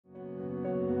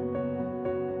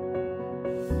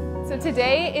So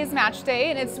today is match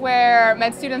day, and it's where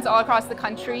med students all across the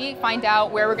country find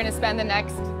out where we're going to spend the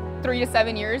next 3 to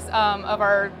 7 years of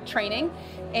our training.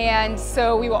 And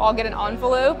so we will all get an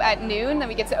envelope at noon that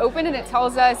we get to open, and it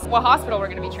tells us what hospital we're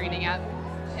going to be training at.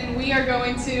 And we are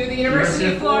going to the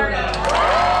University of Florida.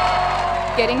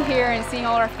 Getting here and seeing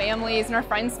all our families and our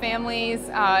friends' families,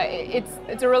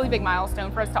 it's a really big milestone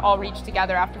for us to all reach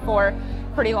together after 4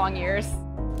 pretty long years.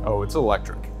 Oh, it's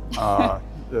electric.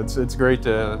 It's great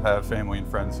to have family and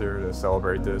friends here to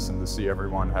celebrate this and to see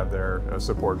everyone have their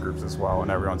support groups as well, and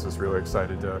everyone's just really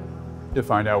excited to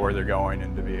find out where they're going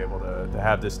and to be able to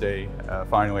have this day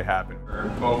finally happen. We're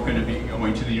both going to be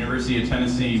going to the University of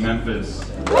Tennessee, Memphis.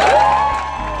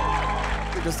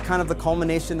 Just kind of the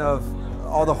culmination of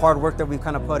all the hard work that we've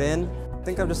kind of put in. I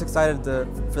think I'm just excited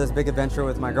for this big adventure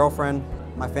with my girlfriend,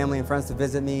 my family and friends to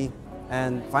visit me,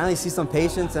 and finally see some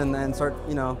patients and start,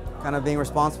 kind of being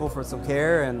responsible for some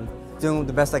care and doing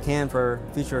the best I can for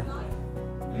future.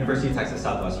 University of Texas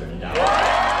Southwestern in Dallas.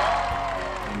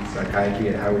 Psychiatry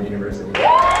at Howard University.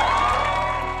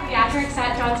 Pediatrics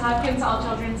at Johns Hopkins All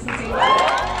Children's in St.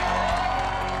 Louis.